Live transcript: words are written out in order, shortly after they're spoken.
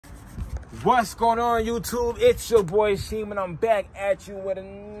What's going on, YouTube? It's your boy SHEEM, and I'm back at you with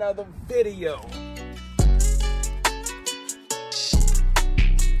another video.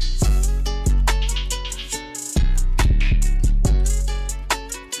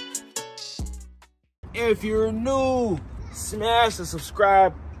 If you're new, smash the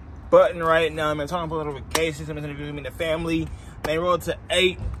subscribe button right now, man. Turn on notifications, and the family. Man, road to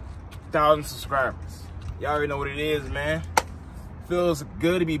 8,000 subscribers. Y'all already know what it is, man. Feels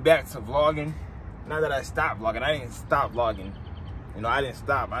good to be back to vlogging. Not that I stopped vlogging. I didn't stop vlogging. You know, I didn't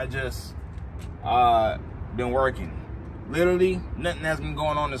stop. I just been working. Literally, nothing has been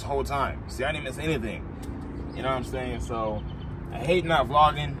going on this whole time. See, I didn't miss anything. You know what I'm saying? So, I hate not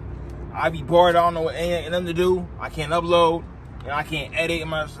vlogging. I be bored. I don't know what nothing to do. I can't upload. You know, I can't edit in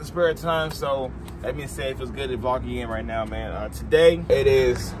my spare time. So, that being said, it feels good to vlog again right now, man. Today, it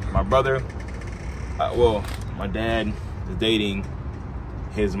is my brother. Well, my dad is dating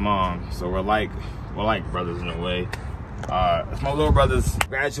his mom, so we're like brothers in a way. It's my little brother's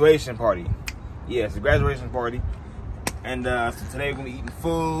graduation party. Yeah, it's a graduation party, and so today we're gonna be eating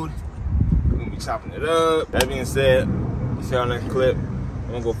food. We're gonna be chopping it up. That being said, see our next clip.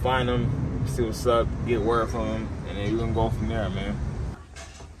 We're gonna go find him, see what's up, get word from him, and then we're gonna go from there, man.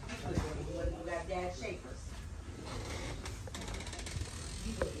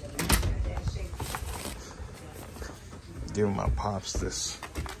 Giving my pops this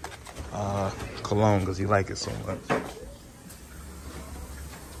cologne because he like it so much.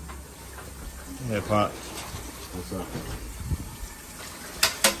 Yeah, Pop. What's up?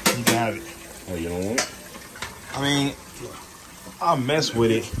 You can have it. Oh, you don't want it? I mean, I'll mess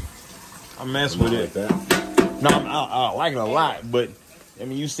with it. I mess with it. Like that? No, I like it a lot, but I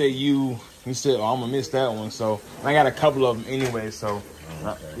mean, you said oh, I'm gonna miss that one, so I got a couple of them anyway. So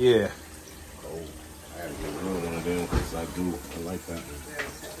okay. Yeah. I gotta get rid of one of them because I like that.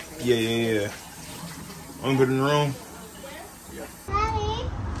 Yeah. Want to put it in the room? Yeah. Daddy,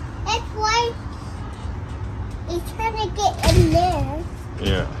 it's like it's trying to get in there.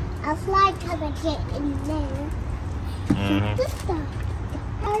 Yeah. A fly trying to get in there. Mm-hmm. This stuff.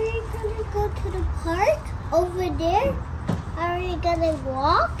 Are we gonna go to the park over there? Are we gonna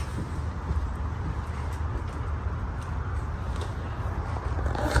walk?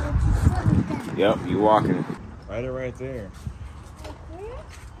 Yep, you walking. Right there.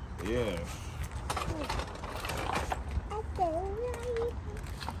 Yeah.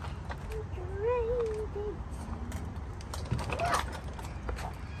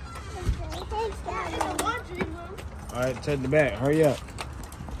 All right, take the back. Hurry up.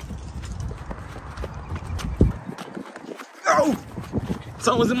 No!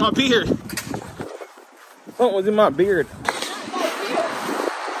 Something was in my beard. Something was in my beard.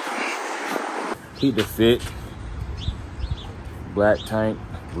 Keep it fit. Black tank,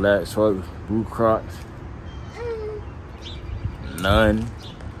 black shorts, blue Crocs. None.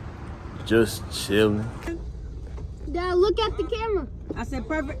 Just chilling. Dad, look at the camera. I said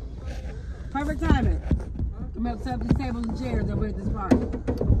perfect timing. Come up, set up these tables and chairs over at this park.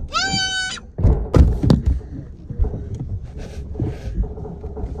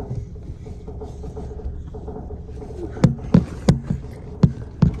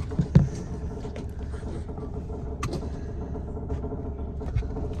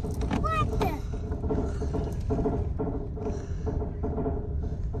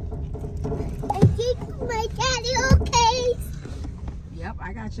 My daddy, okay? Yep,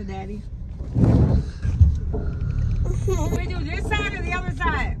 I got you, Daddy. We do this side or the other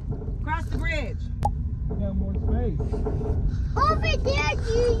side? Cross the bridge. We got more space. Over there,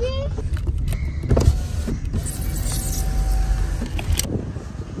 Judy.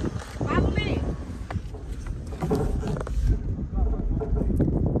 Follow me.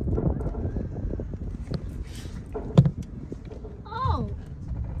 Oh.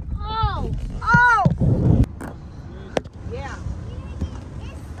 Yeah.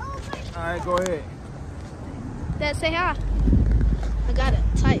 All right, go ahead. Dad, say hi. I got it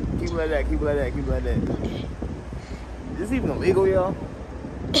tight. Keep it like that. Keep it like that. Keep it like that. Okay. Is this even illegal, y'all?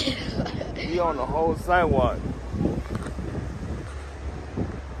 We on the whole sidewalk.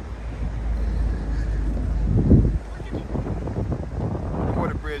 Over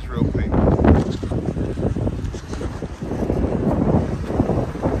the bridge real quick.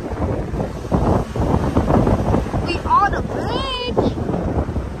 We on the bridge.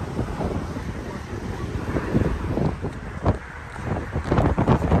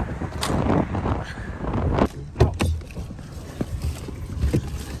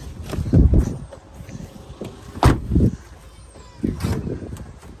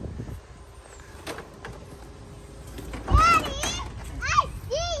 Daddy, I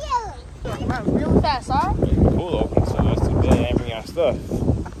see you. Run real fast, alright? Pool open, so that's too bad. I ain't bring our stuff.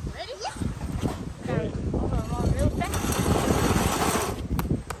 Ready? Okay. I'm gonna run real fast.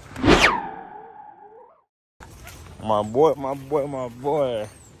 My boy.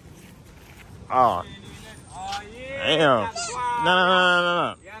 Oh. Damn.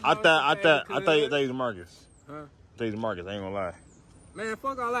 No. I thought you was Marcus. Huh? I thought you was Marcus. I ain't gonna lie. Man,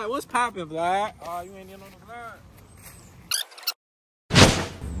 fuck all that. What's poppin', Vlad? Oh, you ain't in on the Vlad?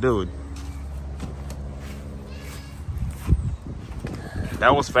 Dude.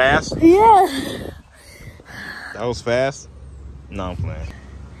 That was fast? Yeah. That was fast? No, I'm playing.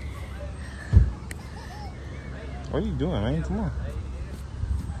 What are you doing, man? Come on.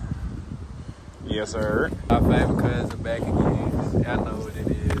 Yes, sir. My favorite cousin back again. Y'all know what it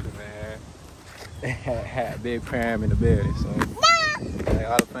is, man. Big Pam in the building, so. Hey,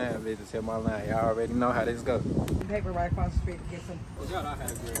 all the fan bitches hit my line. Y'all already know how this goes. Paper right across the street to get some. Y'all I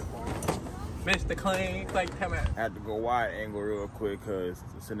had great for Mr. Clean, like come out. I had to go wide angle real quick because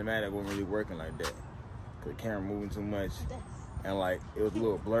the cinematic wasn't really working like that. Cause the camera moving too much. And like, it was a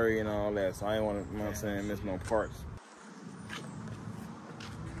little blurry and all that. So I didn't want to, you know what I'm saying, miss no parts.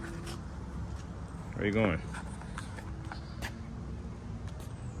 Where you going?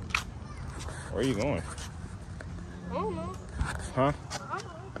 Where are you going? I don't know. Huh?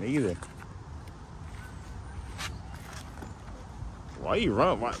 Me either. Why you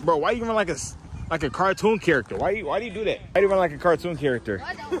run? Bro, why you run like a cartoon character? Why do you do that? Why do you run like a cartoon character?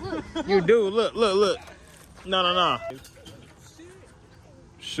 I don't look. You do. Look. No.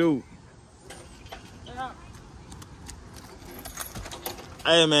 Shoot.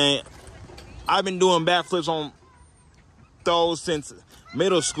 Hey, man. I've been doing backflips on those since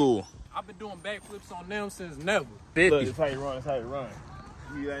middle school. I've been doing backflips on them since never. Look, that's how you run.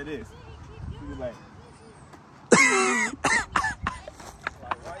 You like this. You like.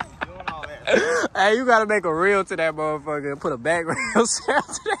 Why you doing all that? Hey, you gotta make a reel to that motherfucker and put a background sound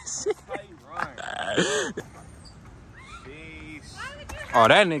to that shit. That's how you run. Jeez. Oh,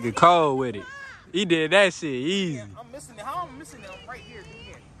 that nigga cold with it. He did that shit easy. I'm missing it. How I'm missing it? I'm right here.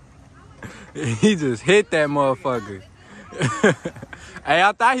 He just hit that motherfucker. Hey,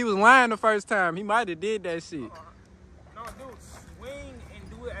 I thought he was lying the first time. He might have did that shit. No, dude, swing and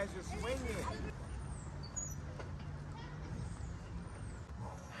do it as you're swinging.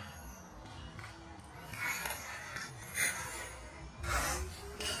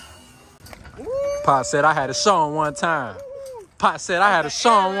 Pop said I had to show him one time. Pop said I had to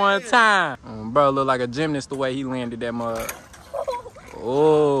show him one time. Bro look like a gymnast the way he landed that mud.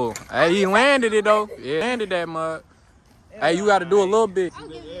 Oh, hey, he landed it though. Yeah, landed that mud. Hey, you got to do a little bit. I'll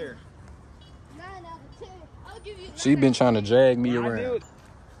give you 9 out of 10. I'll give you. She been trying to drag me around.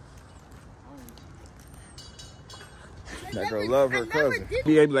 That girl love her cousin.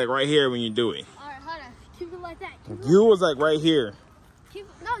 You gotta be like right here when you do it. Alright, hold on. Keep it like that. You was like right here. Keep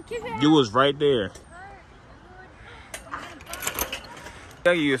it. You was right there.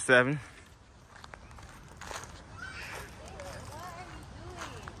 I'll give you a 7.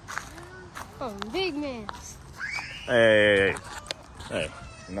 Oh, big man. Hey,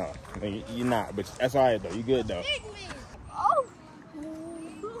 no, you're not, but that's all right though. You good though. Big man. Oh.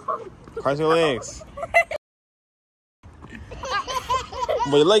 Cross your legs.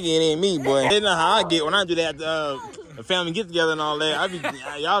 But you're lucky it ain't me, boy. You know how I get when I do that. The family get together and all that.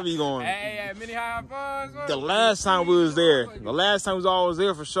 Y'all be going. Hey, many high fives. The last time we was there, always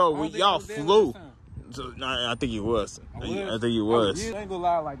there for sure. Y'all flew. So, I think you was. I think you was. I ain't gonna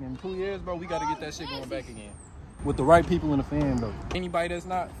lie, like in 2 years, bro, we gotta get that shit going back again. With the right people in the fan, though. Anybody that's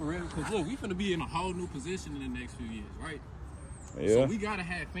not for real, because look, we finna be in a whole new position in the next few years, right? Yeah. So we gotta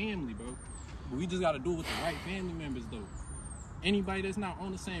have family, bro. But we just gotta do it with the right family members, though. Anybody that's not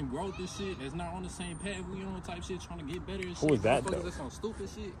on the same growth and shit, that's not on the same path we on type shit, trying to get better and shit. Who is that, though? That's on stupid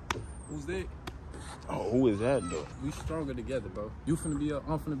shit. Who's that? Oh, who is that, though? We stronger together, bro. You finna be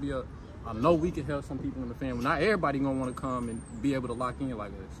I'm finna be I know we can help some people in the family. Not everybody gonna want to come and be able to lock in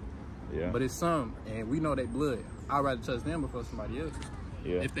like this. Yeah. But it's some, and we know they blood. I'd rather trust them before somebody else.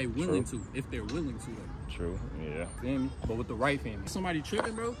 Yeah. If they willing to. If they're willing to, though. True. Yeah. Feel me? But with the right family. Somebody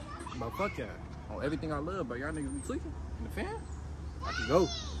tripping, bro. But fuck y'all. On everything I love, bro. Y'all niggas be tweaking in the fan. I can go.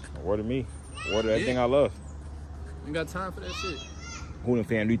 Word of me. Word of everything I love. Ain't got time for that shit. Who in the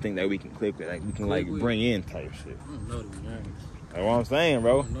fan do you think that we can click with? Like we can like bring in type shit. I don't know, to be honest. That's what I'm saying,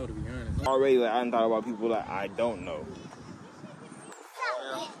 bro. I don't know, to be honest. Already, like, I done thought about people that I don't know.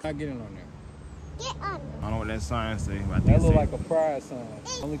 Not getting on there. Get on. I don't know what that sign say, but I think That it look say- like a pride sign.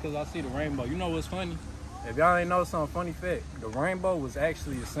 Only because I see the rainbow. You know what's funny? If y'all ain't know something funny fact, the rainbow was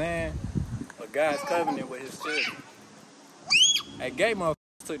actually a sign of God's covenant with his children. Hey, gay motherfucker.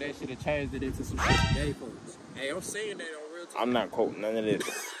 So they should have changed it into some shit for gay folks. Hey, I'm saying that on real time. I'm not quoting none of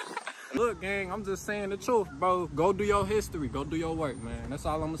this. Look, gang, I'm just saying the truth, bro. Go do your history. Go do your work, man. That's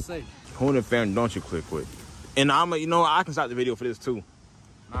all I'm gonna say. Who in the family don't you click with? And you know, I can stop the video for this too.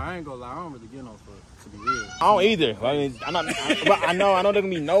 Nah, I ain't gonna lie. I don't really get no fuck, to be real. I don't either. I mean, but I know they're gonna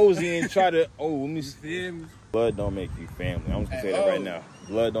be nosy and try to. Oh, let me see. Blood don't make you family. I'm just gonna say that right now.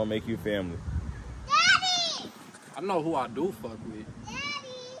 Blood don't make you family. Daddy! I know who I do fuck with. Daddy!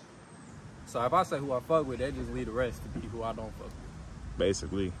 So if I say who I fuck with, they just leave the rest to be who I don't fuck with.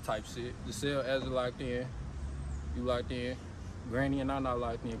 Basically. Type shit. Giselle, Ezra locked in. You locked in. Granny and I not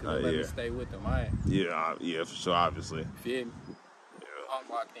locked in because they let me stay with them. I ain't. Yeah, for sure, obviously. Feel me? Yeah. I'm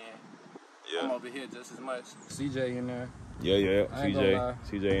locked in. Yeah. I'm over here just as much. CJ in there. Yeah. I ain't gonna lie.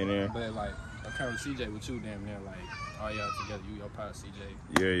 CJ in there. But like, I count CJ with you damn near like all y'all together. You, your part,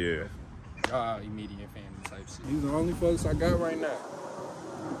 CJ. Yeah. Y'all immediate family type shit. These are the only folks I got right now.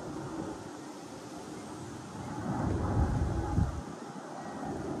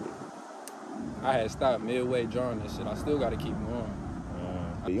 I had stopped midway drawing this shit. I still gotta keep going.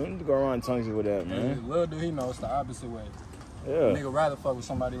 You don't need to go around tongues with that, man. Little do he know it's the opposite way. Yeah. Nigga rather fuck with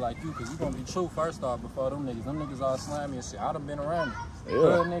somebody like you, cause you gonna be true first off before them niggas. Them niggas all slimy and shit. I done been around them. Yeah.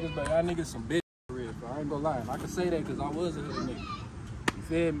 Hood niggas, but y'all niggas some bitch for real. Bro. I ain't gonna lie. And I can say that cause I was a hood nigga. You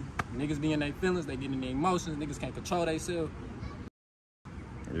feel me? Niggas be in their feelings, they get in their emotions, niggas can't control themselves.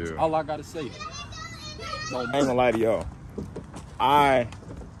 Yeah. That's all I gotta say. I ain't gonna lie to y'all. I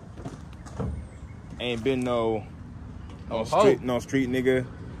ain't been no street nigga.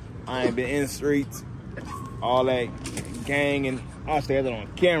 I ain't been in the streets. All that gang and I say that on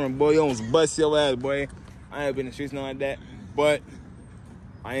camera, boy. You almost bust your ass, boy. I ain't been in the streets, nothing like that. But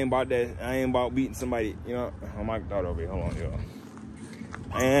I ain't about that. I ain't about beating somebody. You know, oh my daughter over here. Hold on, y'all.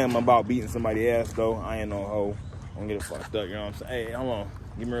 I am about beating somebody's ass though. I ain't no hoe. I'm gonna get it fucked up. You know what I'm saying? Hey, hold on.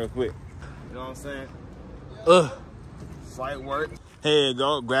 Give me real quick. You know what I'm saying? Slight work. Here you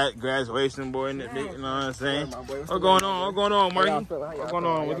go, graduation boy in that bit, you know what I'm saying? What's going on? What's going on, Marky? What's going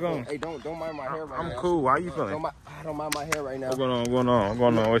on? What's going on? Hey, don't mind my hair right now. I'm cool. How you feeling? I don't mind my hair right now. What's going on? What's going on? What's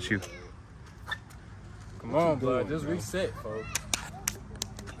going on with you? Come on, bud. Just reset, folks.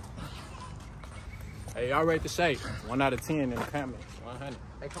 Hey, y'all rate the shape. 1 out of 10 in the comments. 100.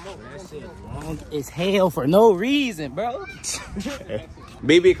 Hey, come on. That shit long as hell for no reason, bro.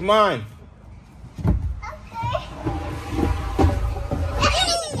 Baby, come on.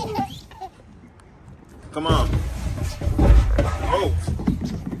 Come on. Oh.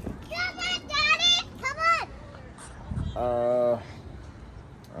 Come on, Daddy! Come on!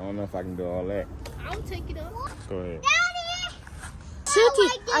 I don't know if I can do all that. I'll take it off. Go ahead. Daddy! Suki,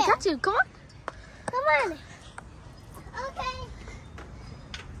 I got you. Come on. Come on. Okay.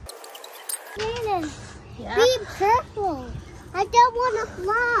 Shannon, Yeah. be careful. I don't want to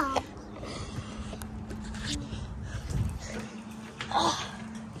fly.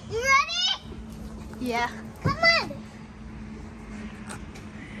 You ready? Yeah. Come on.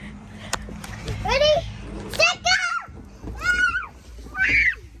 Ready? Set, go!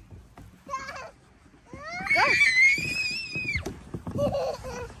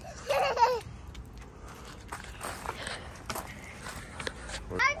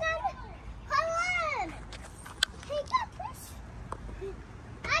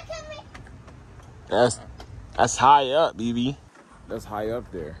 That's high up, BB. That's high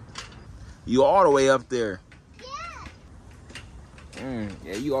up there. You all the way up there. Yeah.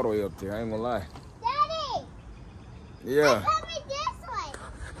 Yeah, you all the way up there. I ain't gonna lie. Daddy. Yeah. I'm coming this way.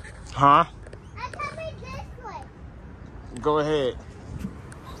 Huh? I'm coming this way. Go ahead.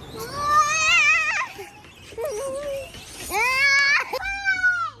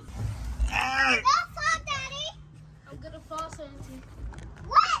 Don't fall, Daddy. I'm gonna fall, Santi.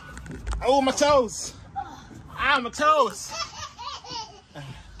 What? Oh, my toes. Ah, my toes.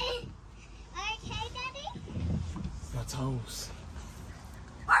 Okay, Daddy? My toes.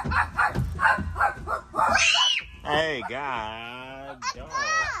 Hey, God.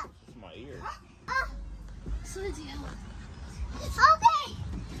 It's my ear. Santi, Okay.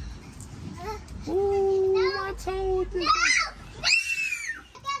 Ooh, No. my toes. No! No! I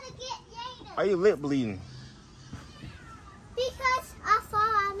gotta get Yaden. Why you lip bleeding? Because I fall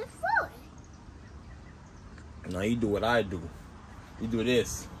on the floor. No, you do what I do. You do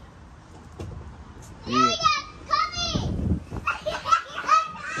this. Yaden, come in.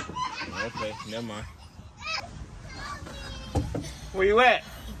 Okay, never mind. Where you at?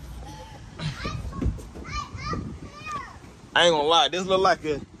 I ain't gonna lie, this look like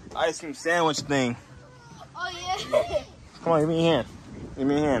a ice cream sandwich thing. oh yeah. Come on, give me a hand. Give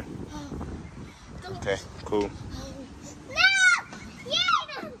me a hand. Okay, cool. No!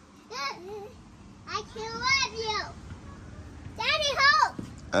 Yaden!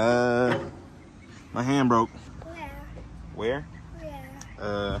 My hand broke. Where? Where? Where?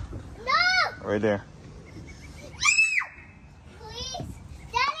 No! Right there. Please!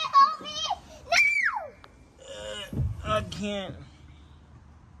 Daddy, help me! No! I can't.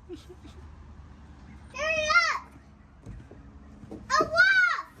 Hurry up! A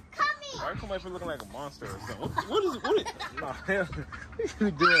wolf! Coming! Why come up here looking like a monster or something? What is no, hell, what are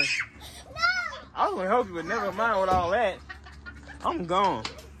you doing? No! I was gonna help you, but never mind with all that. I'm gone.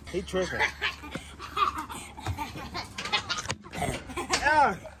 He tripping.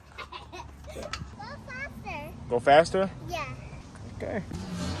 Ah. Go faster. Go faster? Yeah. Okay.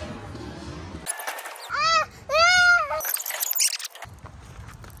 Ah!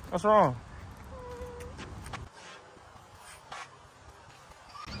 What's wrong?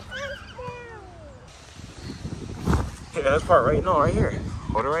 Yeah, this part right here.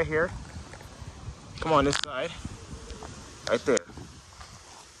 Hold it right here. Come on, this side. Right there.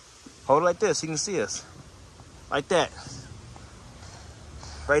 Hold it like this so you can see us. Like that.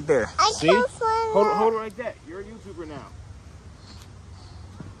 Right there. See? Hold it like that. You're a YouTuber now.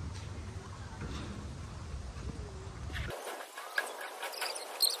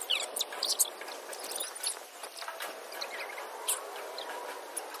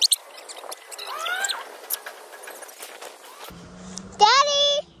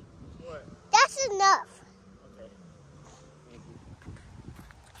 Daddy! What? That's enough. Okay.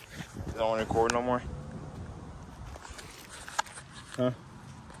 You don't want to record no more? Huh?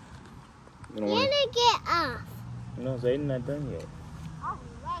 You don't You're want gonna get off. to? No, Zayden not done yet. I'm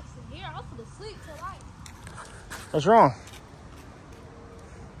relaxing here. I'm gonna sleep tonight. What's wrong?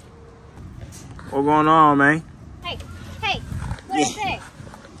 What's going on, man? Hey, what is that?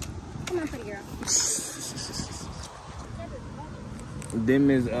 Come on, pretty girl. Them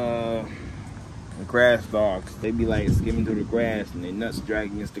is grass dogs. They be like skimming through the grass and they nuts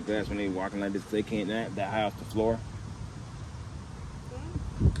drag against the grass when they walking like this. They can't that high off the floor.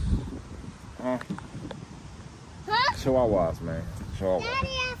 Huh? Huh? Chihuahuas, man. Chihuahua. Daddy,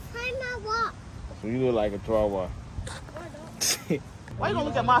 I find my walk. So you look like a chihuahua. Why you gonna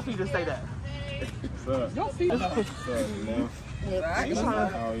look at my feet and say that? What's up? Your feet. What's up, man?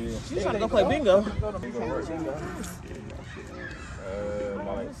 How are you? She's trying to go play bingo.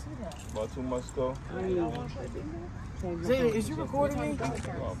 About 2 months ago. Zayden, is you recording me?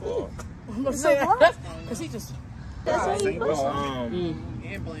 I'm gonna say because he just.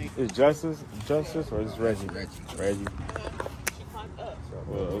 Is Justice or is Reggie? Reggie.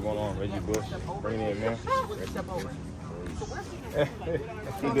 What's going on, Reggie Bush? Bring it in, man.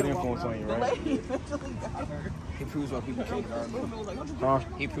 He good influence on you, right? He proves why people can't guard me. Huh?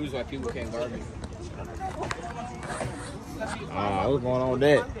 He proves why people can't guard me. What's going on with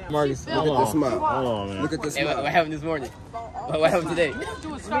that? Marcus, Look at this smile. Hold on, man. Look at this Hey, smile. what happened this morning? What happened today?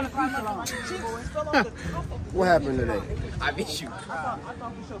 What happened today? I beat you.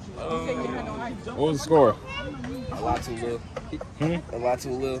 What was the score? A lot too little. A lot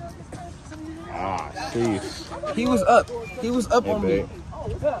too little. Jeez. He was up. He was up Hey, on babe. me.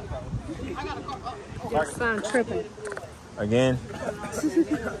 Your son tripping. Again?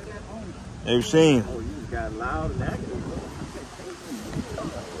 Hey, SHEEM.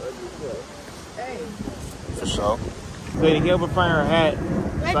 For sure. Lady, help her find her hat.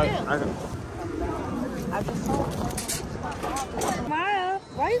 Maya,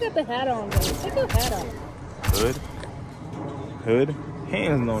 why you got the hat on, bro? Take your hat off. Hood.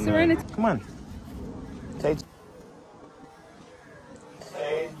 Hands on Serenity. there. Come on. Take.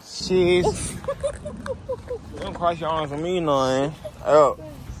 Cheese. Don't cross your arms with me, man. Oh.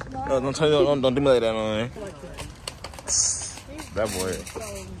 No, don't do me like that, man. That boy.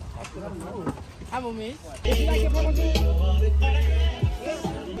 I'm a miss.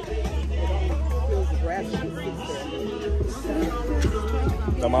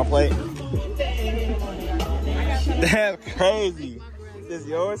 On my plate. That's crazy. Is this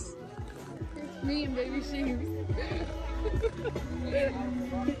yours? Me and baby SHEEM.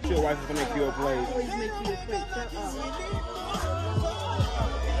 Your wife is gonna make you a plate.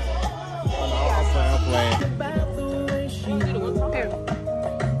 I'm playing.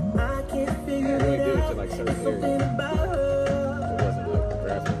 I really did it to like certain areas. It wasn't like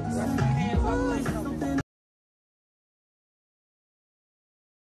graphic.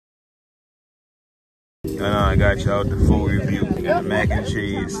 I got y'all the full review. We got the mac and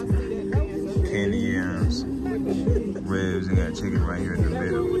cheese, candy yams, ribs, and got chicken right here in the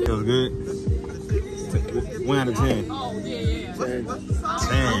middle. Feels good? 1 out of 10.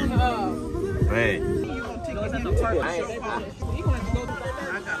 10. Right.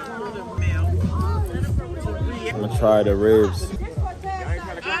 I'm gonna try the ribs.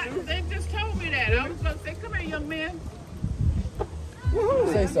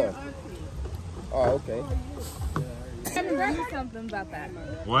 say so. Oh, okay. Do something about that.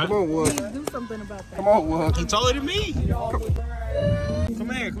 What? Come on, Wood. Do something about that. Come on, Wood. He taller than me. Come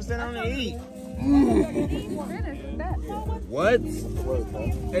here, come stand down and eat. What?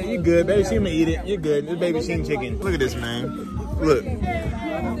 Hey, you good, baby? She gonna eat it. You're good. This baby Sheen chicken. Look at this, man. Look,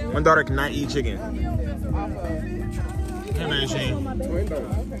 my daughter cannot eat chicken. Hey, man, Sheen.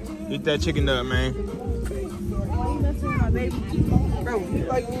 Eat that chicken nut, man. Bro, you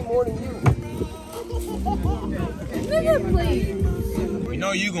like me more than you. You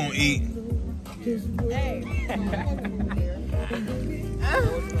know you gonna eat.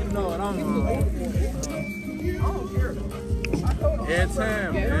 No, I'm every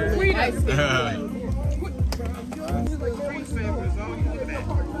time, man.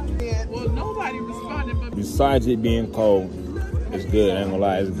 Well, nobody responded, but Besides it being cold, it's good. I ain't gonna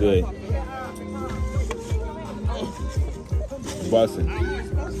lie, it's good. Bussin'.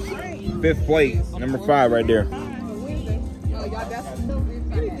 5th plate, number 5 right there.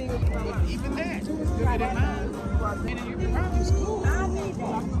 even that, I didn't mind. It's cool.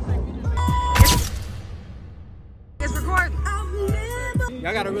 It's recording.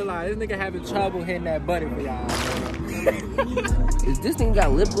 Y'all gotta realize this nigga having trouble hitting that button for y'all. Is this thing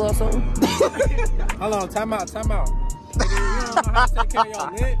got lip gloss on? Hold on, time out. Nigga, you don't know how to take care of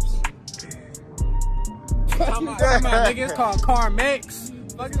your lips. Time out, nigga. It's called Carmex.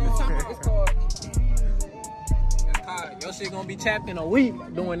 Fuck is what talking about? It's called. Your shit gonna be chapped in a week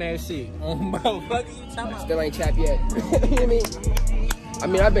doing that shit. Oh, bro, fuck you talking about? Still ain't chapped yet. You know what I mean? I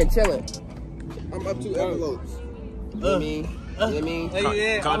mean, I've been chilling. I'm up 2 envelopes. You know what I mean? You know what I mean?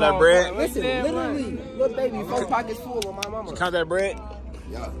 Count that bread. Listen, literally, little baby, 4 pockets full with my mama. Count that bread.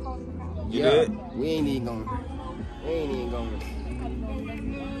 Yeah. You did? We ain't even going.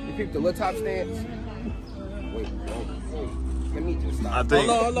 You picked the little top stance. Wait. Let me just stop. I think.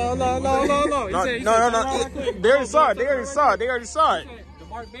 Hold on. No. They already saw it. They already saw it. The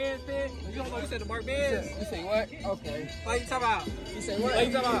Mark Benz thing? You don't know you said the Mark Benz? You say what? Okay. What you talking about? You say what? What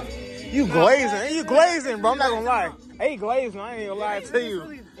you talking about? You glazing, bro. I'm not gonna lie. Hey, glazing. I ain't gonna lie to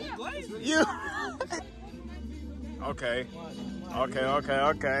you. You. Okay. Fuck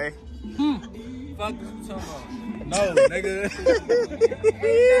this you talking about? No, nigga.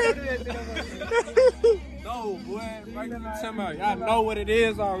 No, boy. Right now you talking about. Y'all know what it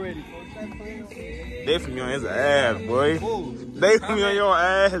is already. They from you on his ass, boy. They from you on your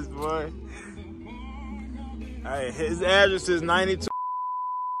ass, boy. Hey, his address is 92.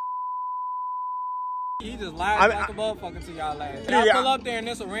 He just lied like a motherfucker to y'all last. Y'all pull up there and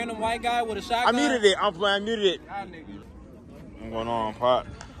there's a random white guy with a shotgun. I muted it. I'm playing. I muted it. Y'all niggas. What's going on, Pop?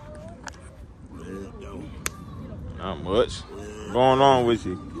 Not much. What's going on with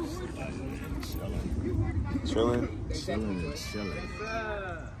you? Chilling.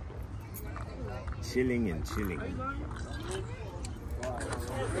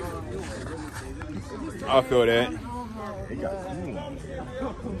 I feel that.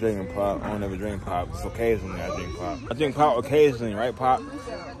 Drinking pop. I don't never drink pop. It's occasionally I drink pop. I drink pop occasionally, right, Pop?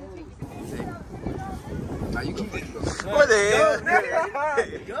 What the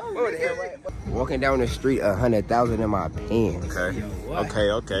hell? Walking down the street, 100,000 in my pants.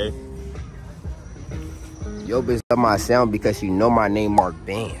 Okay. Yo, bitch, love my sound because you know my name, Mark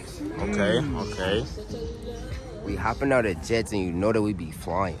Benz. Okay. We hopping out of jets and you know that we be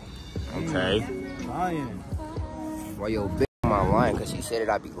flying. Okay. Why yo bitch on my line? Cause she said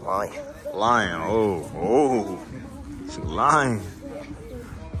that I be lying. Lying. Oh. She lying.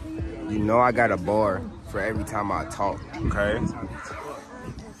 You know I got a bar for every time I talk. Okay.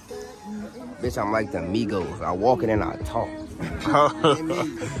 Bitch, I'm like the Migos. I walk in and I talk.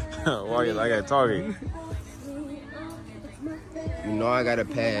 Why you like that talking? You know I got a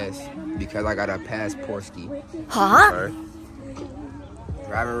pass because I got a passportski. Huh? Okay.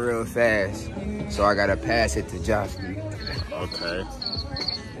 Driving real fast, so I got to pass it to Joffrey. Okay.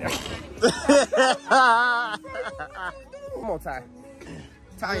 Come on, Ty.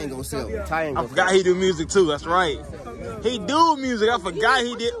 Ty ain't gonna sell. Ty ain't I gonna forgot he do music too. That's right. He do music. I forgot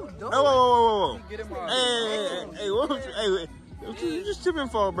he did. Whoa. Hey, what you just tripping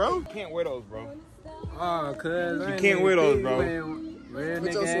for, bro? You can't wear those, bro. Oh, cuz. You can't wear those, bro.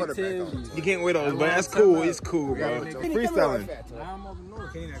 Put your sweater back on. You can't wear those, but that's cool. It's cool, bro. Freestyling.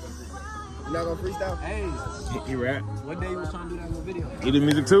 You not gonna freestyle? Hey, He rap. what day you was trying to do that little video? You do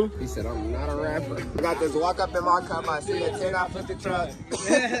music too? He said, I'm not a rapper. I got this walk up in my cup. I see a 10, I put the truck.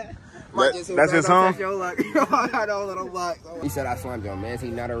 That's his song? He said I slimed your man, he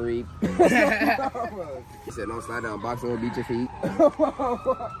not a reap. He said don't slide down, boxing will beat your feet.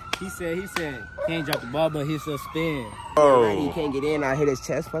 He said he ain't drop the ball, but he still spin. Oh. He can't get in, I hit his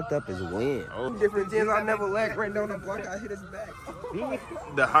chest fucked up his win. Oh. Different gyms, I never lack right down the block, I hit his back.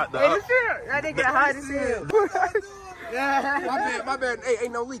 That nigga hide his head. My bad. Hey,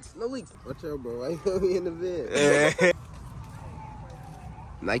 no leaks. Watch out, bro. I ain't gonna be in the vid.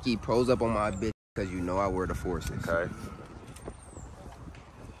 Nike pros up on my bitch because you know I wear the forces. Okay.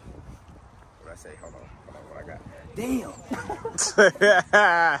 What I say? Hold on, what I got? Damn.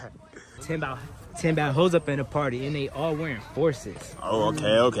 10 about hoes up in the party and they all wearing forces. Oh,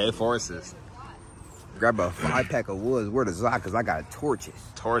 okay, forces. Grab a 5-pack of woods. Where the Zoc? Cause I got torches.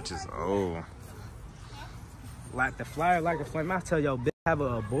 Torches. Oh. Like the flyer, like the flame. I tell y'all, bitch have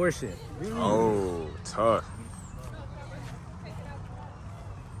an abortion. Oh, tough.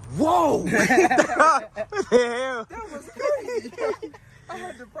 Whoa! What the hell? That was crazy. I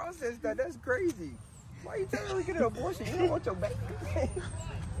had to process that. That's crazy. Why you telling me to get an abortion? You don't want your baby.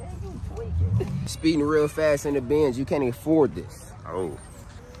 Speeding real fast in the Benz, you can't afford this. Oh.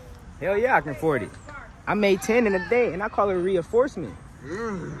 Hell yeah, I can afford it. I made 10 in a day, and I call it reinforcement.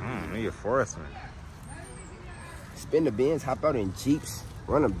 Reinforcement. Spin the Benz, hop out in Jeeps,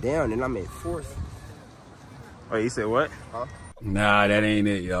 run them down, and I'm in force. Wait, you said what? Huh? Nah, that ain't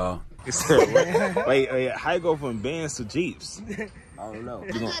it, y'all. You said what? Wait, how you go from Benz to Jeeps? I don't know.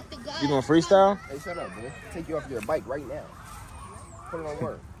 You gonna freestyle? Hey, shut up, man. Take you off your bike right now. Put it on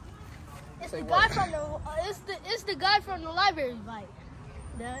work. It's the guy from the it's the guy from the library bike.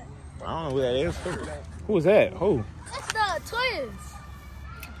 I don't know who that is. Who is that? Who? It's the twins.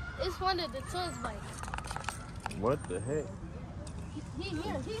 It's one of the twins' bikes. What the heck? He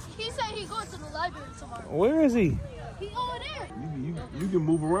said he going to the library tomorrow. Where is he? He over there. You can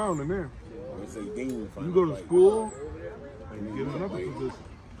move around in there. You go to school and you get another position.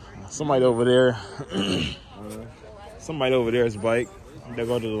 Somebody over there. Somebody over there's bike. They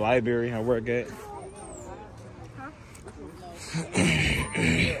go to the library I work at.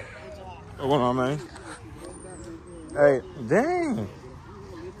 What's on, man? Hey, dang.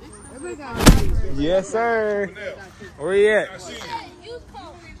 Yes, sir. Where you at?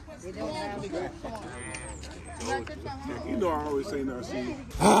 You know I always say no shit.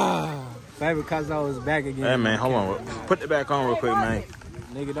 Favorite cause I was back again. Hey, man, hold on. Put it back on real quick, man.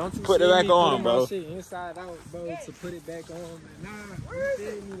 Nigga, don't you put it back on, bro. Shit inside out, bro, to put it back on.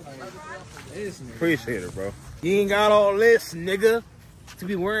 Appreciate it, bro. You ain't got all this, nigga, to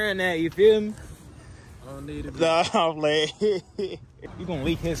be wearing that. You feel me? I don't need it. Nah, like, you gonna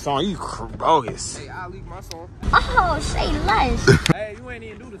leak his song? You bogus. Hey, I'll leak my song. Oh, say less. Hey, you ain't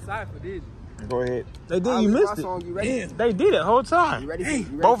even do the cipher, did you? Go ahead. They did. You missed it. Song, you ready? Yeah, they did it whole time. You ready? Hey, you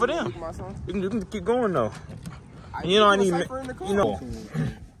ready both of them. You can keep going though. You know I need. You know.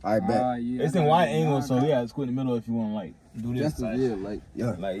 I bet. Yeah, it's in wide angle, so yeah, it's cool in the middle if you want to like do this. Just yeah, like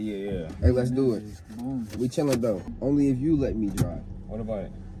yeah. Hey, let's do it. We chilling though. Only if you let me drive. What about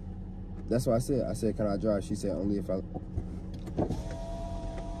it? That's what I said. I said, can I drive? She said, only if I.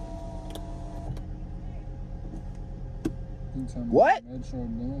 What?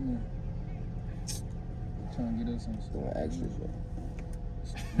 Trying to get us some doing extra shit.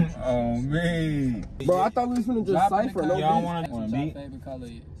 Oh man, bro, I thought we was finna just cipher. No, y'all want to beat? Favorite color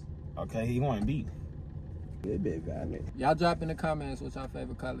is? Okay, he want to beat. Yeah, big bad. Y'all drop in the comments what y'all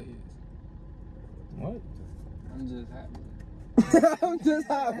favorite color is. What? I'm just happy. I'm just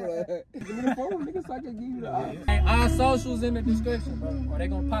hot, bro. Give me the phone, nigga, so I can give you the option. Hey, our socials in the description, bro. Or they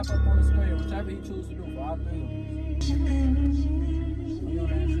gonna pop up on the screen, whichever he chooses to do for our thing.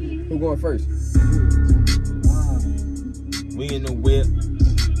 Who going first? We in the whip.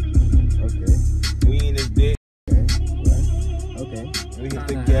 Okay. We in this bitch. Okay. We hit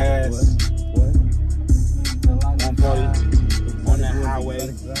the gas. What? 140 on that highway.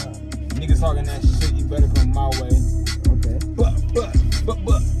 Niggas talking that shit, you better come my way. Okay. But.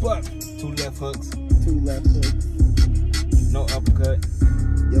 2 left hooks. 2 left hooks. No uppercut.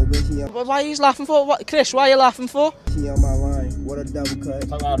 Yo, bitch, she on. Why are you laughing for? What, Chris, why are you laughing for? She on my line. What a double cut.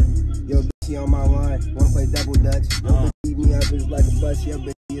 Talk louder. Yo, bitch, she on my line. Wanna play double dutch. Yo, bitch, beat me up, it's like a bus. Yo,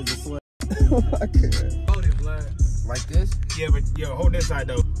 bitch, she is a slut. Oh my god. Hold it, blood. Like this? Yeah, but yo, hold this side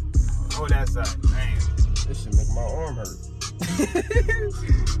though. Hold that side. Damn. This should make my arm hurt.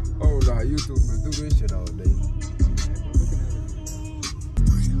 Oh nah, YouTubers do this shit all day.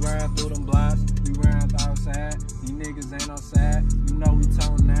 We ran through them blocks, we ran outside. These niggas ain't outside. You know we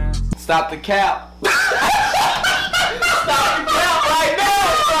tone now. Stop the cap. Stop the cap right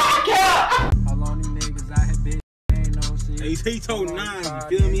now. Stop the cap. How long these niggas out here, bitch? Ain't no shit. Hey, he told 9.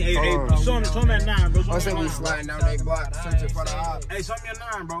 You feel me? Hey, show him that 9, bro. I said we sliding down that block, searching for the op. Hey, show me a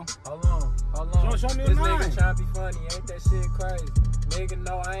 9, bro. Hold on. Show me a This 9. nigga tryna be funny, ain't that shit crazy? Nigga,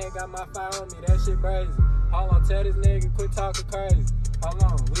 no, I ain't got my fire on me, that shit crazy. Hold on, tell this nigga, quit talking crazy. Hold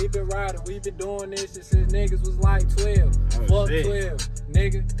on, we been riding, we been doing this shit since niggas was like 12. Fuck 12.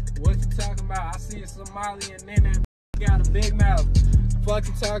 Nigga, what you talking about? I see a Somalian in that got a big mouth. Fuck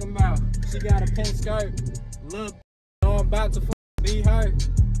you talking about? She got a pink skirt. Look, know I'm about to be her.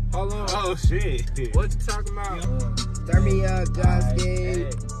 Hold on. Oh shit. What you talking about? Turn me up, Josh Gay.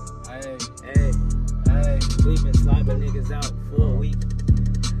 Hey, we been slobbing niggas out for a week.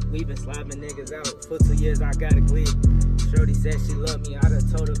 We been slobbing niggas out for 2 years. I got a glee. Shorty said she love me. I done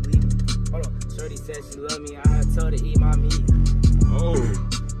told her bleed. Hold on. Shorty said she love me. I done told her eat my meat. Oh.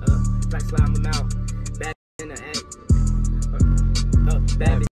 Like slime them out. Bad in the act.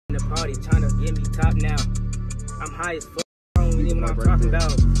 Bad bitch in the party trying to get me top now. I'm high as fuck. I don't really know what I'm talking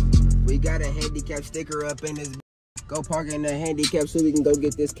about. We got a handicap sticker up in this. Go park in the handicap so we can go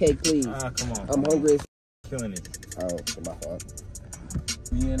get this cake, please. Come on. I'm hungry as Killing it. Oh, it's my fault.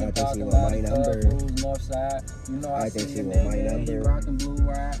 We in the I think she parking want lot, my the number. cruise north side. You know I think see she a want my nigga, he number. rockin' blue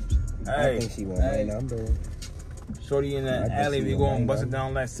rap. I Hey, think she want my number. shorty in that alley, we going bust it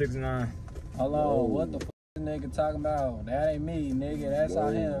down like 6'9". Hold on, what the fuck this nigga talking about? That ain't me, nigga. That's all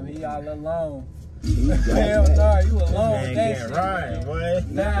him. He all alone. Hell no, you alone with that shit. Right, boy.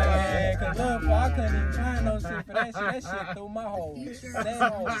 Nah, man, cause look, I couldn't even find no shit for that shit. That shit through my hole. This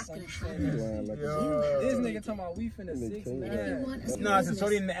nigga talking about we finna 6'9". No, I said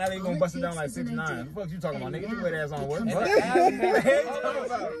shorty in the alley, we gonna bust it down like 6'9". What the fuck you talking about, nigga? You wet ass on what? Nigga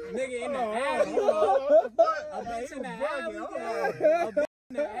in the alley. A bitch in the alley. A bitch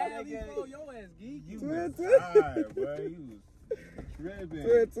in the alley. Your ass geek. You was alright, boy. You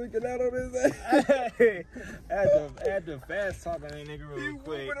was tweaking out on his ass. After fast talking, that nigga real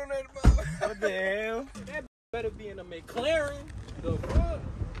quick. On that What the hell? That better be in a McLaren. The fuck?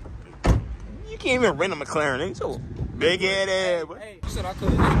 You can't even rent a McLaren, nigga. So big head ass, boy. Hey, you said I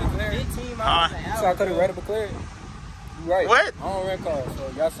could've rented a McLaren. So I could've rented a McLaren. You right. What? I don't rent cars. So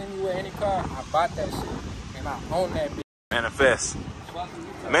y'all see me with any car, I bought that shit. And I own that bitch. Manifest.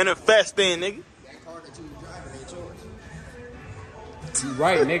 Manifest then, nigga. That car that you was driving ain't yours. You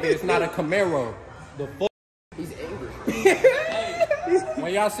right, nigga. It's not a Camaro. The fuck? He's angry.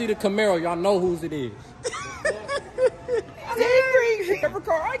 When y'all see the Camaro, y'all know whose it is. I'm angry. Every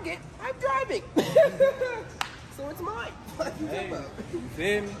car I get, I'm driving. So it's mine. Hey, you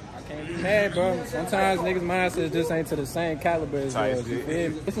feel me? I can't be mad, bro. Sometimes niggas' mindsets just ain't to the same caliber as yours. You feel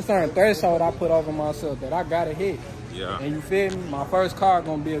me? It's a certain threshold I put over myself that I gotta hit. Yeah. And you feel me? My first car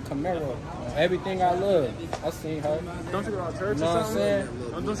gonna be a Camaro. Everything I love, I seen her. Don't you go to church You know or what I'm saying?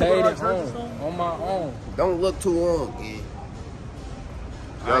 something? Don't you Paid go to it church or home, something? on my own. Don't look too long, kid.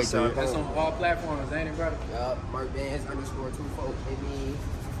 Y'all see it. That's on all platforms, ain't it, brother? Yup, Mark Bands _24, maybe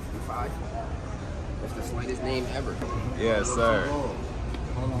 5. That's the slightest name ever. Yes, sir. Hold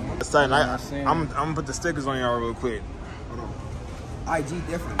on. Son, I'm gonna put the stickers on y'all real quick. IG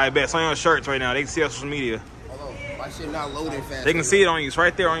different. I bet it's on your shirts right now. They can see our social media. Hold on. My shit not loading fast. They can see it on you. It's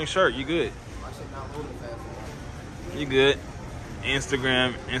right there on your shirt. You good. My shit not loading fast. You good.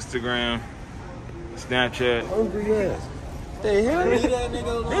 Instagram, Snapchat. Hungry ass. The hell? Leave that nigga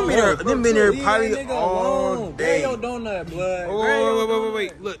alone. Them been there probably all day. Grab your donut, blood. Oh,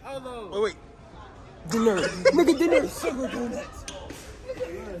 wait. Look. Wait. Dinner. Nigga, dinner. Sugar donuts.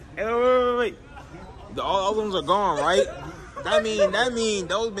 Hey, wait. All of them are gone, right? That mean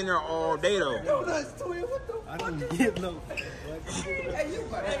those been there all day though. Donuts, twin. What the fuck? I don't get no.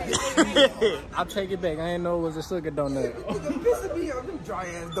 I'll take it back. I ain't know it was a sugar donut. Nigga pissing me off them dry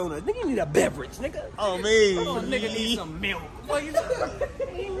ass donuts. Nigga, you need a beverage, nigga. Oh, me. Oh, nigga need some milk.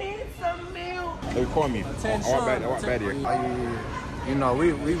 He need some milk. They call me. I want back here. You know,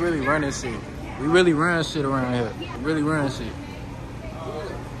 we really running shit. We really run shit around here. Really run shit.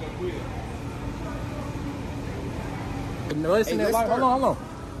 Listen, Hey, like, hold on.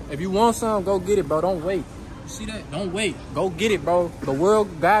 If you want something, go get it, bro. Don't wait. See that? Don't wait. Go get it, bro. The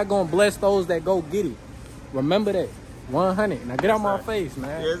world, God gonna bless those that go get it. Remember that. 100. Now get out my face,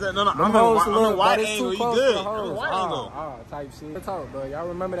 man. Yeah, no. I'm a wide angle. You good? Wide angle. Type shit. Talk, bro. Y'all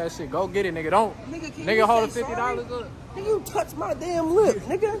remember that shit. Go get it, nigga. Don't. Nigga hold the $50 up. Nigga, you touch my damn lip,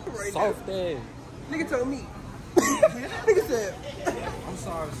 nigga. Right Soft ass. Nigga told me. Nigga said. I'm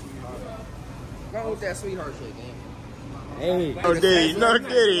sorry, sweetheart. Go with that sweetheart shit, man. Hey. No Diddy. No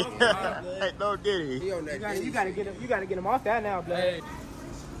Diddy. He on that You gotta get him off that now, blood. Hey.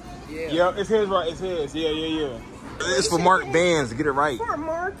 Yeah, it's his, right? It's his. Yeah. It's for Mark Bands to get it right. For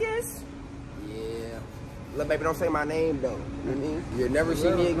Marcus? Yeah. Look, baby, don't say my name, though. You know what I mean? You'll never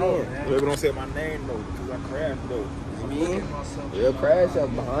see me again. Baby, don't say my name, though, because I crashed, though. You mean? You'll crash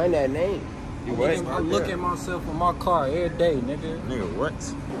up behind that name. You what? I look at myself in my car every day, nigga. Nigga,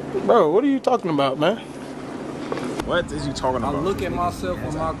 what? Bro, what are you talking about, man? What is you talking about? I look at myself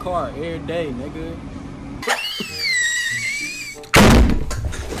in my car every day, nigga.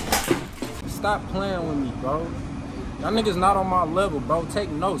 Stop playing with me, bro. Y'all niggas not on my level, bro. Take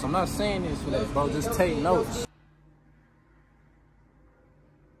notes. I'm not saying this for that, bro. Just take notes.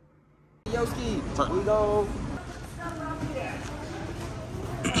 Yo, Ski, we go.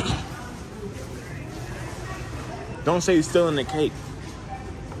 Don't say you're stealing the cake.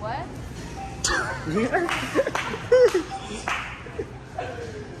 What?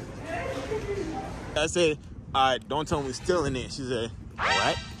 I said, all right, don't tell me we're stealing it. She said,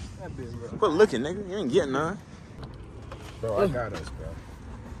 what? Quit looking, nigga. You ain't getting none. Bro, I got us, bro.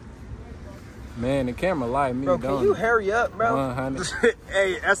 Man, the camera lied me, bro, don't can you hurry up, bro? 100.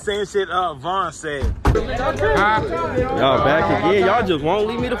 Hey, that's the same shit Vaughn said. Y'all back again. Y'all just won't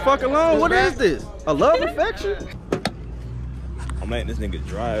leave me the fuck alone. What is this? A love affection? I'm letting this nigga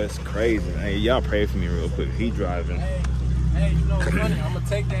drive. It's crazy. Hey, y'all pray for me real quick. He driving. Hey, you know what's funny? I'm gonna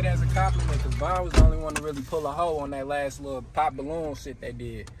take that as a compliment because Vaughn was the only one to really pull a hoe on that last little pop balloon shit they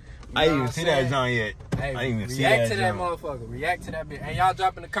did. I didn't even see that John yet. Hey, I didn't even see react that to that John. motherfucker. React to that bitch. And y'all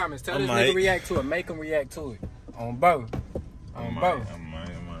drop in the comments. Tell this might. nigga react to it. Make him react to it. On both. On both. I might,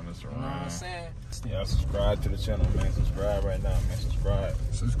 Mr. You know what I'm saying? Y'all subscribe to the channel, man. Subscribe right now, man. Subscribe.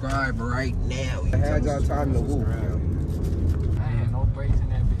 Subscribe right now. I had y'all time to whoop, yo. I ain't no brakes in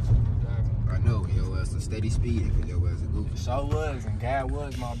that bitch. I know, yo, it's a steady speed if your ass a goofy. So was, and God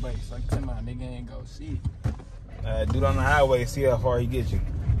was my brakes. Like, tell my nigga ain't go see it. Dude on the highway, see how far he gets you.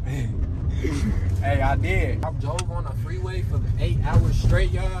 Hey, I did. I drove on a freeway for 8 hours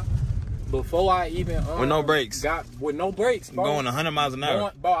straight, y'all. Before I even with no brakes. With no brakes, bro. Going 100 miles an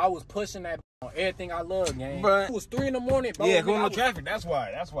hour. Bro, I was pushing that on everything I love, gang. But it was 3 in the morning, bro. Yeah, going no traffic. That's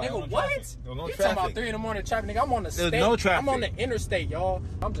why. Nigga, what? There was no you traffic. talking about 3 in the morning traffic, nigga? I'm on the state. no traffic. I'm on the interstate, y'all.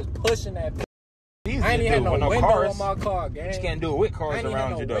 I'm just pushing that. Easy I ain't even had no window cars. on my car, gang. You can't do it with cars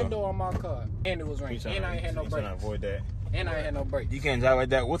around you, though. I ain't had no window on my car. And it was raining. And I ain't had no brakes. Avoid that. And I ain't had no brakes. You can't drive like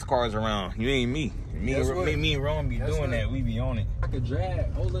that with cars around. You ain't me. Me and Ron be doing that. We be on it. I could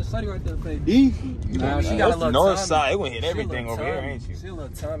drag. Oh, little Sonny right there play D. Nah, she got a little north tummy. side. It gonna hit everything over here, ain't you? She a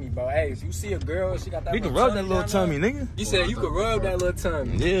little tummy, bro. Hey, if you see a girl, she got that. We can rub that little tummy, nigga. You said you could rub that little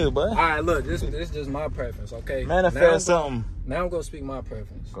tummy. Yeah, bud. All right, look, this is just my preference, okay? Manifest something. Now I'm gonna speak my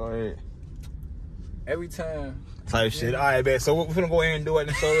preference. Go ahead. Every time. Type shit. All right, bet. So we're gonna go ahead and do it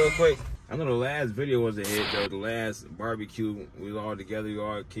so real quick. I know the last video was a hit though. The last barbecue, we was all together, we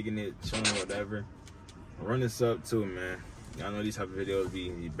all kicking it, chilling, whatever. Run this up too, man. Y'all know these type of videos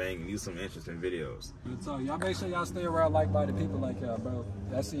be banging. These some interesting videos. Y'all make sure y'all stay around like-minded people like y'all, bro.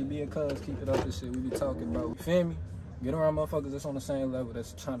 That's it. Me and Cuz keep it up and shit. We be talking, bro. You feel me? Get around motherfuckers that's on the same level.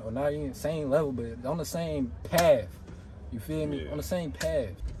 That's trying to, or not even same level, but on the same path. You feel me? Yeah. On the same path.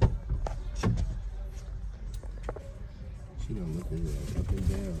 She don't look at up and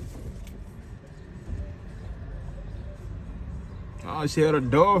down. Oh, she held a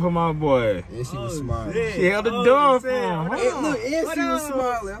door for my boy. And she was smiling. She held a door for him. Look, and she was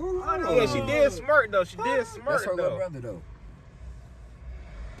smiling. Hold on. Yeah, she did smirk though. She did smirk That's her though. little brother, though.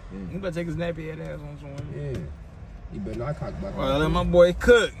 You better take his nappy head ass on someone. Yeah. You better not cock back. Well, let my boy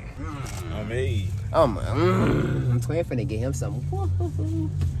cook. I mean, I'm twin finna get him something.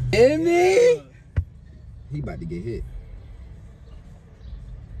 Hear me? He about to get hit.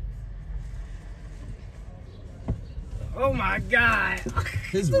 oh my God.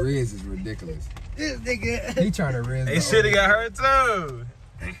 His riz is ridiculous. This nigga. He trying to riz. They should have got hurt too.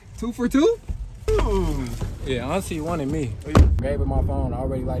 2 for 2? Ooh. Yeah, Auntie wanted me. Gave her my phone. I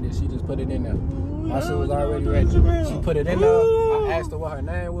already like this. She just put it in there. My shit was already ready. She put it in there. I asked her what her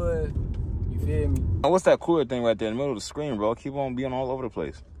name was. You feel me? What's that cooler thing right there in the middle of the screen, bro? Keep on being all over the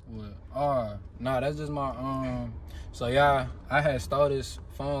place. What? Nah, that's just my So yeah, I had stole this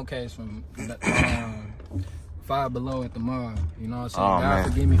phone case from Five Below at the mall. You know what I'm saying? Oh, God man.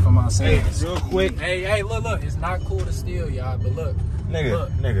 forgive me for my sins. Hey, real quick. Hey, look. It's not cool to steal, y'all, but look.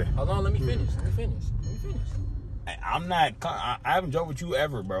 Nigga. Hold on, let me finish. I'm not. I haven't drove with you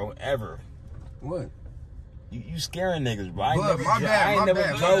ever, bro. Ever. What? You scaring niggas, bro. I ain't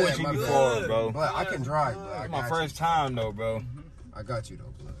never drove with you before, bro. But I can drive, bro. It's my first time, though, bro. I got you,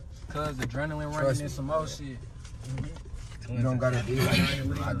 though, blood. Cause adrenaline running and some more shit. You don't gotta do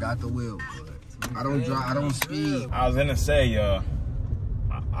that. I got the wheel, blood. I don't drive. I don't speed. I was gonna say,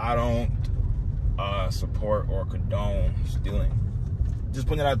 I don't support or condone stealing. Just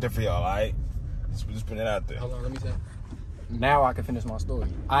putting it out there for y'all, alright? Just put it out there. Hold on, let me say. Now I can finish my story.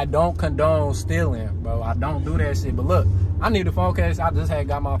 I don't condone stealing, bro. I don't do that shit. But look, I need a phone case. I just had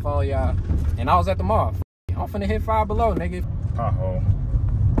got my phone, y'all. And I was at the mall. I'm finna hit Five Below, nigga. Pothole.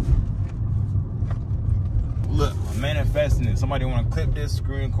 Look, I'm manifesting it. Somebody want to clip this,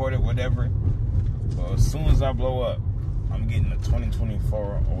 screen record it, whatever. Well, as soon as I blow up, I'm getting a 2024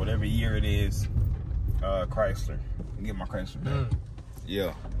 or whatever year it is, Chrysler. I get my Chrysler back.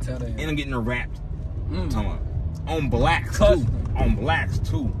 Yeah. Tell them. And I'm getting it wrapped. Talking about. On blacks too. On blacks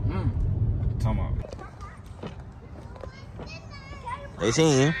too. Talking about. They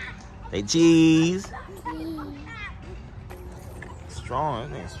SHEEM. They cheese. Strong.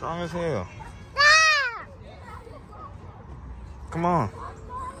 That thing's strong as hell. Come on.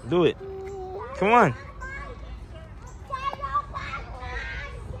 Do it. Come on.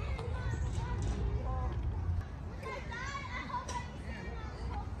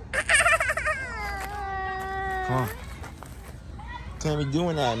 Come on. Can't be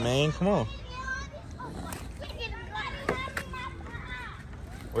doing that, man. Come on.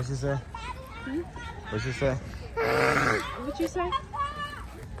 What'd she say? What'd she say? What'd you say?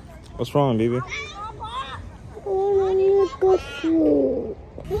 What's wrong, baby? Oh, I need to go shoot.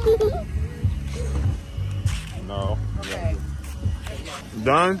 No. Okay.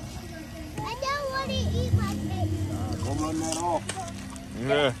 Done? I don't want to eat my cake. Go run that off.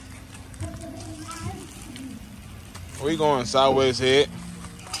 Yeah. We going sideways head.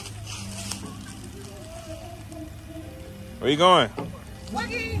 Where you going?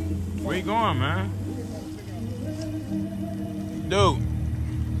 Where you going, man? Dude.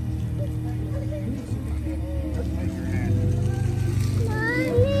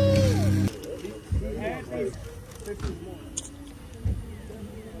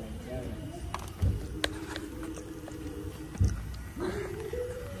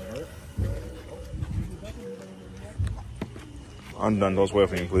 I'm done. Those wait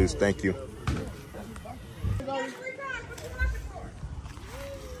for me, please. Thank you.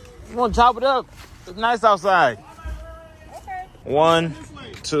 You want to chop it up? It's nice outside. Okay. 1,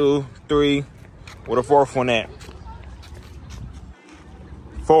 2, 3. Where the fourth one at?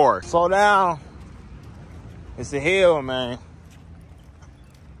 4. Slow down. It's a hill, man.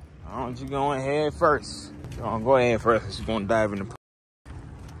 I want you going head first. Go ahead first. You're going to dive in the pool.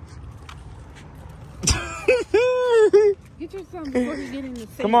 Get you something before you get in the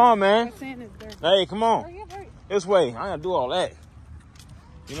sand. Come on, man. Hey, come on. Hurry up, hurry. This way. I gotta do all that.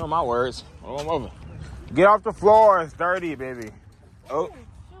 You know my words. Over. Get off the floor. It's dirty, baby. Oh.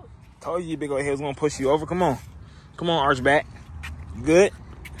 Told you, big old head's gonna push you over. Come on. Come on, arch back. You good?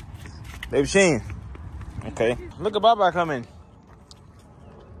 Baby SHEEM. Okay. Look at Baba coming.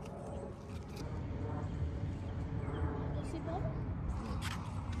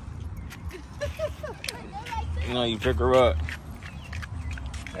 You know, you pick her up.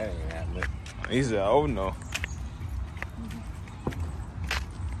 That ain't happening. He said, oh no.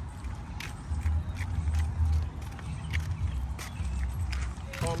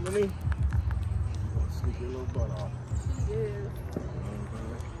 Come on, Minnie. Sneak your little butt off.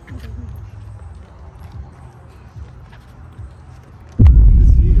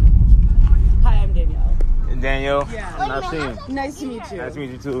 Hi, I'm Danielle. Danielle? Yeah. Nice to meet you. Nice to meet you. Nice to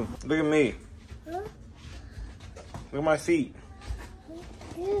meet you too. Look at me. Look at my feet.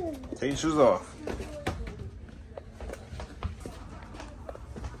 Take your shoes off.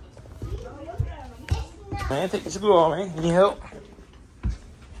 Man, take your shoes off, man. Need help?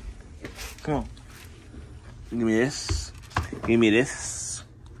 Come on. Give me this. Give me this.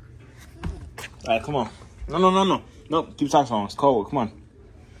 All right, come on. No. Nope, keep socks on. It's cold. Come on.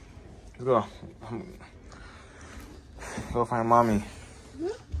 Let's go. Go find mommy.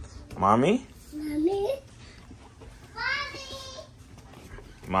 Mommy? Mommy?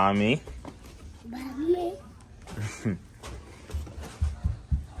 Mommy? Mommy?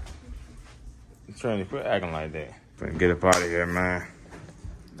 You trying to quit acting like that. Get up out of here, man.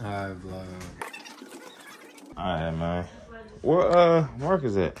 Alright, vlog. Alright, man. Where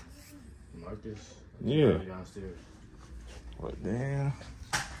Marcus at? Marcus? Yeah. Downstairs. What the hell?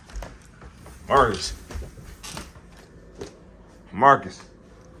 Marcus. Marcus.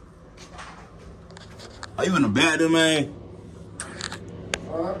 Are you in the bathroom, man?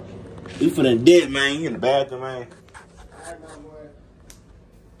 You finna dead, man. You in the bathroom, man.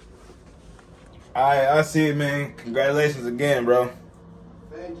 Alright, I see it, man. Congratulations again, bro.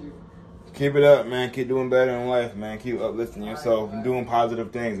 Thank you. Keep it up, man. Keep doing better in life, man. Keep uplifting yourself and doing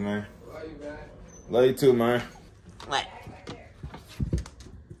positive things, man. Love you, man. Love you too, man. What?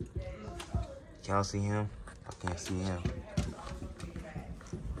 Y'all see him? I can't see him.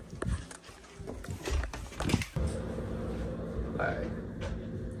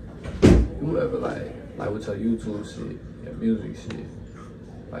 like with your YouTube shit, your music shit,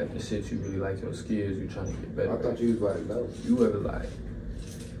 like the shit you really like, your skills, you trying to get better. I thought you was like, no. You ever like?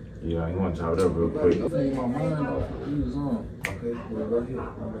 Yeah, you want to chop it up real quick. I think my mind off. You was on. Okay, well, go ahead.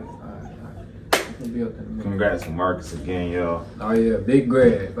 Alright. Be up in Congrats to Marcus again, y'all. Oh yeah, big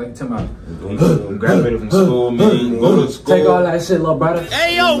grad. Like tell me, graduated from school, man. Go to school. Take all that shit, little brother.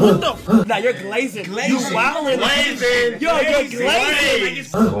 Hey yo, what the? Nah, you're glazing. You wildin'. Glazing. Yo, you're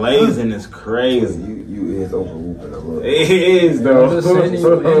glazing. Glazing is crazy. You is overwhelming a little. It is though. I'm just sending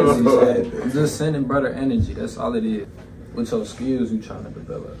you energy. I'm just sending brother energy. That's all it is. With your skills you trying to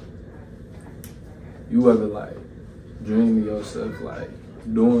develop. You ever like dream of yourself like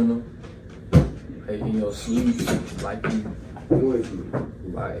doing them? Like in your sleep, like you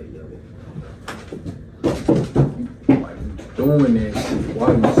doing that shit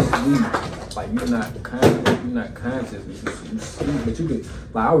while you sleep. Like you're not conscious, you sleep, but you could.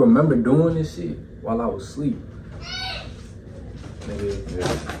 Like I remember doing this shit while I was asleep. Nigga,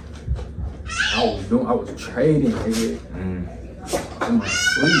 I was trading, nigga, in my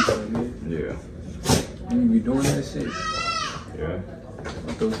sleep, nigga. Yeah. You be doing that shit. Yeah.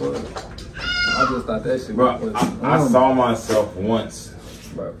 What the fuck? I just thought that shit was I saw myself once.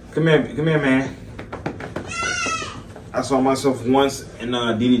 Bro. Come here, man. I saw myself once in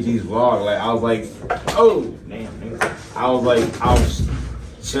DDG's vlog. Like I was like, oh damn, man. I was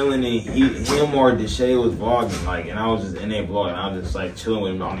chilling and him or Deshae was vlogging, like, and I was just in their vlog and I was just like chilling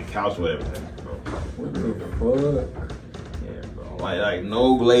with him on the couch or whatever. Bro. What the fuck? Yeah, bro. Like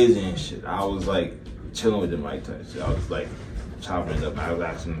no glazing and shit. I was like chilling with him like that shit. I was like chopping it up. I was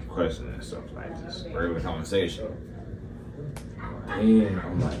asking him questions and stuff, like just regular conversation. Damn.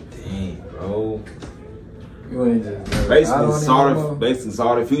 I'm like, dang, bro. You ain't just basically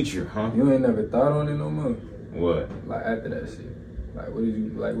saw the future, huh? You ain't never thought on it no more. What? Like after that shit. Like what did you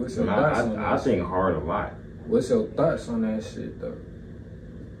like? What's your thoughts on that? I think hard a lot. What's your thoughts on that shit though?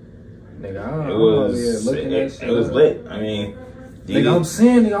 Nigga, I don't know. It was lit. I mean, nigga, I'm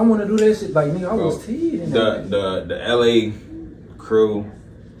saying, nigga, I want to do that shit. Like, nigga, I was teed. The LA crew,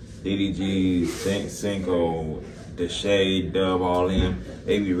 DDG, Cinco, Deshae, Dub, all them,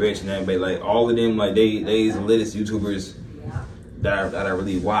 they be rich and everybody, like all of them, like they's the latest YouTubers that I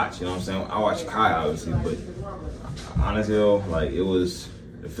really watch. You know what I'm saying? I watch Kai obviously, but honestly though, like it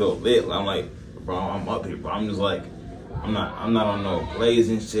felt lit. I'm like, bro, I'm up here, bro. I'm just like, I'm not on no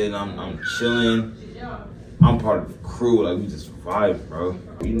blazing shit. I'm chilling. I'm part of the crew. Like we just vibe, bro.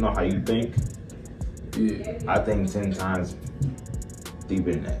 You know how you think? Yeah. I think 10 times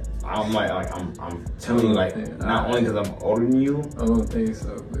deeper than that. I'm I'm telling you, like, not only because I'm older than you. I don't think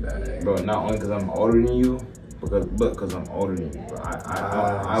so, but bro, not only because I'm older than you, but because I'm older than you, bro.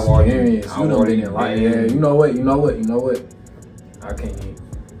 I've already been like, yeah. You know what? I can't.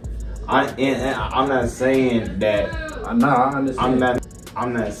 I'm not saying that. I understand.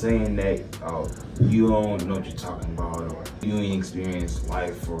 I'm not saying that. Oh, you don't know what you're talking about, or you ain't experienced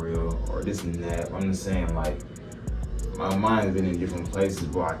life for real, or this and that. I'm just saying, like, my mind's been in different places,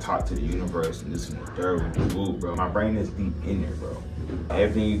 bro. I talk to the universe and this and the third with the woo, bro. My brain is deep in there, bro.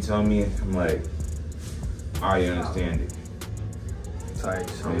 Everything you tell me, I'm like, I already understand it. Tight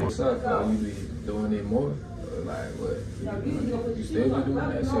shit. What's up, bro? You be doing it more? Or like, what? You still be doing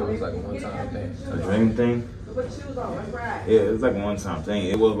that shit? It was like a one-time thing. A dream thing? Yeah, it was like a one-time thing.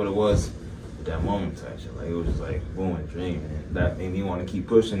 It was what it was at that moment type shit. Like, it was just like, boom, a dream. And that made me want to keep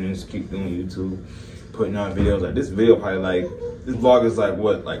pushing and just keep doing YouTube, putting out videos. Like, this video probably like, this vlog is like,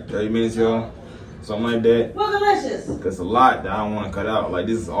 what, like 30 minutes, y'all? Something like that. Well, delicious. Because a lot that I don't want to cut out. Like,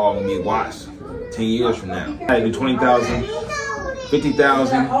 this is all going to be watched 10 years from now. I do 20,000,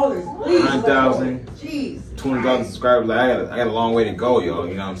 50,000, 100,000, 20,000 subscribers. Like, I got a long way to go, y'all.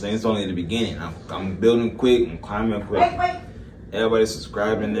 You know what I'm saying? It's only at the beginning. I'm building quick. I'm climbing quick. Everybody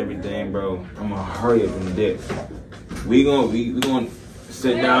subscribing and everything, bro. I'm gonna hurry up and dip. We gonna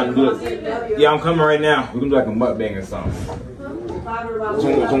sit down and do it. Yeah, I'm coming right now. We're gonna do like a mukbang or something. That's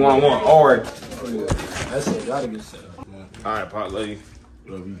what I want. Or that's it. Gotta get set up. All right, pot lady.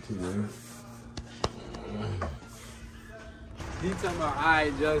 Love you too, man. He talking about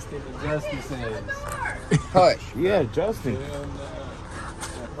I Justin and Justin says. Hush. Yeah, Justin.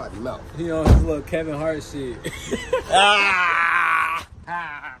 He on his little Kevin Hart shit.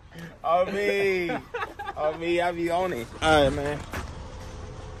 On me, I be on it. All right, man.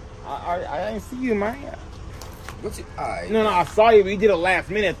 I didn't see you, man. What's it? All right. No, I saw you, but you did it last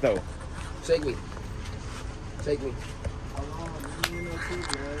minute, though. Shake me. Shake me.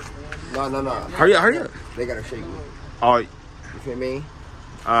 No. Hurry up. They gotta shake me. All right. You feel me?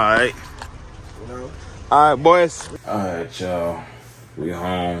 All right. You know? All right, boys. All right, y'all. We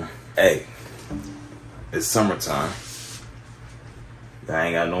home. Hey. it's summertime. I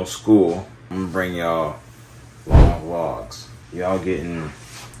ain't got no school. I'm gonna bring y'all long vlogs. Y'all getting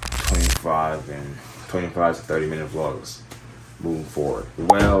 25 to 30 minute vlogs moving forward.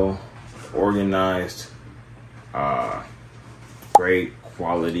 Well organized, great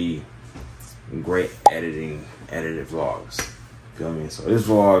quality, great edited vlogs. Feel me? So this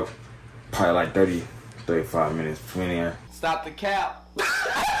vlog probably like 30, 35 minutes between there. Stop the cap. Stop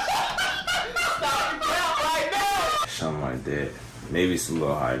the cap right now. Something like that. Maybe it's a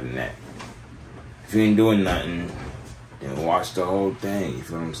little higher than that. If you ain't doing nothing, then watch the whole thing. You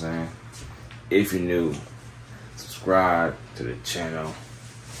feel what I'm saying? If you're new, subscribe to the channel.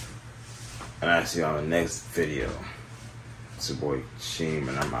 And I'll see you on the next video. It's your boy SHEEM,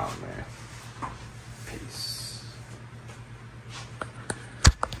 and I'm out, man. Peace.